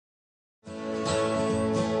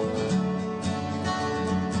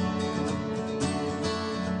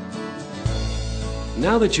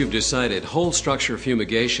Now that you've decided whole structure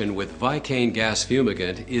fumigation with Vikane gas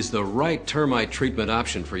fumigant is the right termite treatment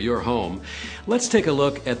option for your home, let's take a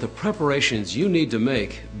look at the preparations you need to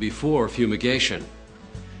make before fumigation.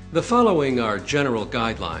 The following are general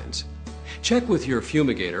guidelines. Check with your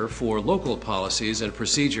fumigator for local policies and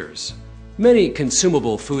procedures. Many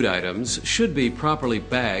consumable food items should be properly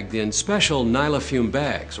bagged in special Nylafume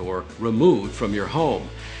bags or removed from your home.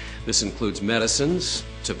 This includes medicines,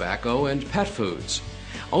 tobacco, and pet foods.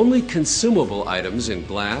 Only consumable items in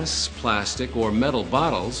glass, plastic, or metal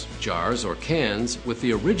bottles, jars, or cans with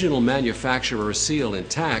the original manufacturer seal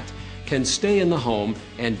intact can stay in the home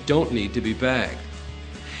and don't need to be bagged.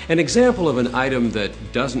 An example of an item that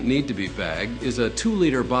doesn't need to be bagged is a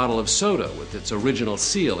 2-liter bottle of soda with its original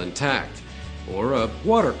seal intact, or a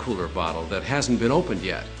water cooler bottle that hasn't been opened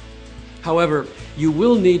yet. However, you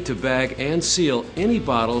will need to bag and seal any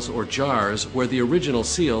bottles or jars where the original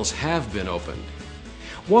seals have been opened.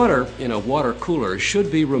 Water in a water cooler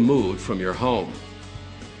should be removed from your home.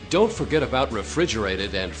 Don't forget about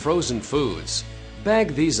refrigerated and frozen foods.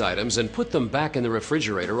 Bag these items and put them back in the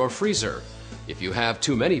refrigerator or freezer. If you have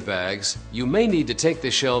too many bags, you may need to take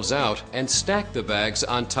the shelves out and stack the bags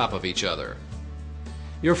on top of each other.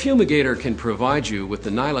 Your fumigator can provide you with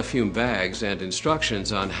the Nylafume bags and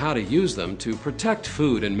instructions on how to use them to protect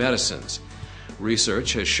food and medicines.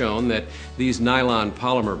 Research has shown that these nylon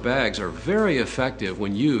polymer bags are very effective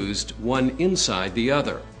when used one inside the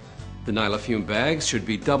other. The Nylafume bags should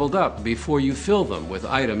be doubled up before you fill them with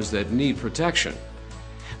items that need protection.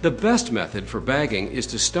 The best method for bagging is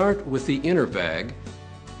to start with the inner bag,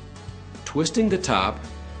 twisting the top,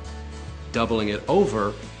 doubling it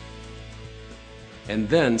over, and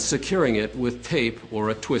then securing it with tape or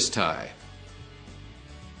a twist tie.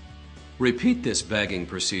 Repeat this bagging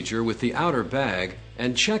procedure with the outer bag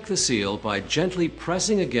and check the seal by gently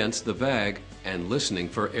pressing against the bag and listening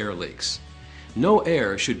for air leaks. No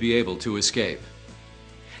air should be able to escape.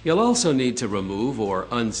 You'll also need to remove or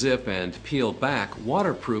unzip and peel back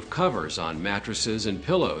waterproof covers on mattresses and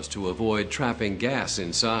pillows to avoid trapping gas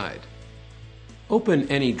inside. Open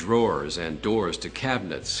any drawers and doors to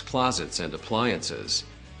cabinets, closets, and appliances.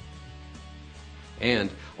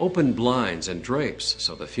 And open blinds and drapes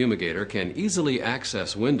so the fumigator can easily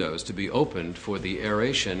access windows to be opened for the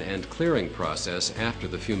aeration and clearing process after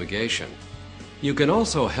the fumigation. You can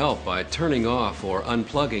also help by turning off or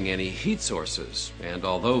unplugging any heat sources, and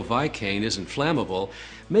although Vikane isn't flammable,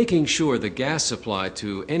 making sure the gas supply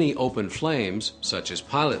to any open flames, such as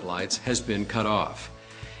pilot lights, has been cut off.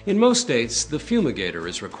 In most states, the fumigator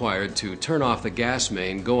is required to turn off the gas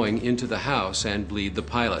main going into the house and bleed the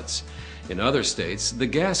pilots. In other states, the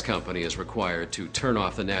gas company is required to turn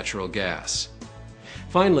off the natural gas.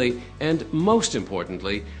 Finally, and most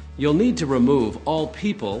importantly, you'll need to remove all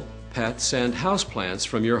people, pets, and houseplants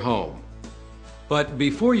from your home. But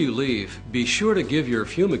before you leave, be sure to give your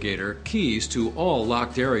fumigator keys to all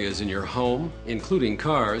locked areas in your home, including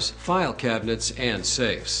cars, file cabinets, and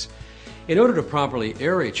safes. In order to properly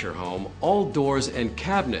aerate your home, all doors and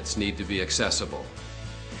cabinets need to be accessible.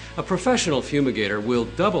 A professional fumigator will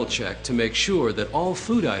double-check to make sure that all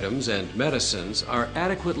food items and medicines are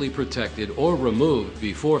adequately protected or removed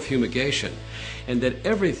before fumigation, and that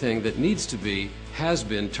everything that needs to be has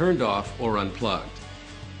been turned off or unplugged.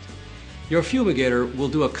 Your fumigator will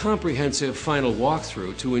do a comprehensive final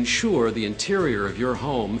walkthrough to ensure the interior of your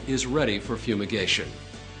home is ready for fumigation.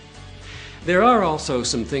 There are also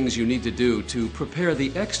some things you need to do to prepare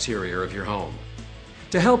the exterior of your home.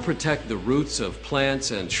 To help protect the roots of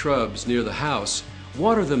plants and shrubs near the house,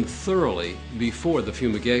 water them thoroughly before the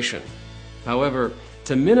fumigation. However,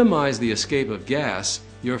 to minimize the escape of gas,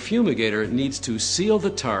 your fumigator needs to seal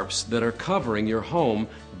the tarps that are covering your home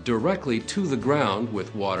directly to the ground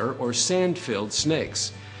with water or sand-filled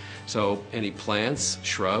snakes. So any plants,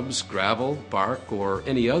 shrubs, gravel, bark, or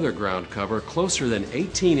any other ground cover closer than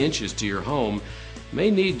 18 inches to your home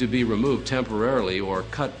may need to be removed temporarily or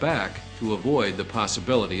cut back to avoid the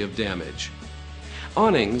possibility of damage.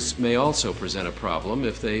 Awnings may also present a problem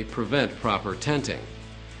if they prevent proper tenting.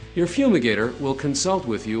 Your fumigator will consult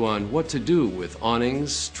with you on what to do with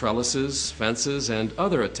awnings, trellises, fences, and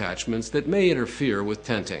other attachments that may interfere with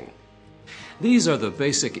tenting. These are the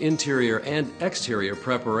basic interior and exterior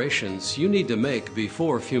preparations you need to make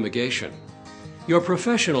before fumigation. Your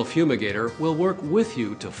professional fumigator will work with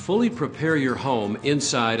you to fully prepare your home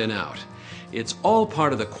inside and out. It's all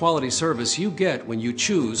part of the quality service you get when you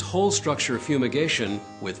choose whole structure fumigation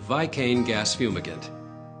with Vikane gas fumigant.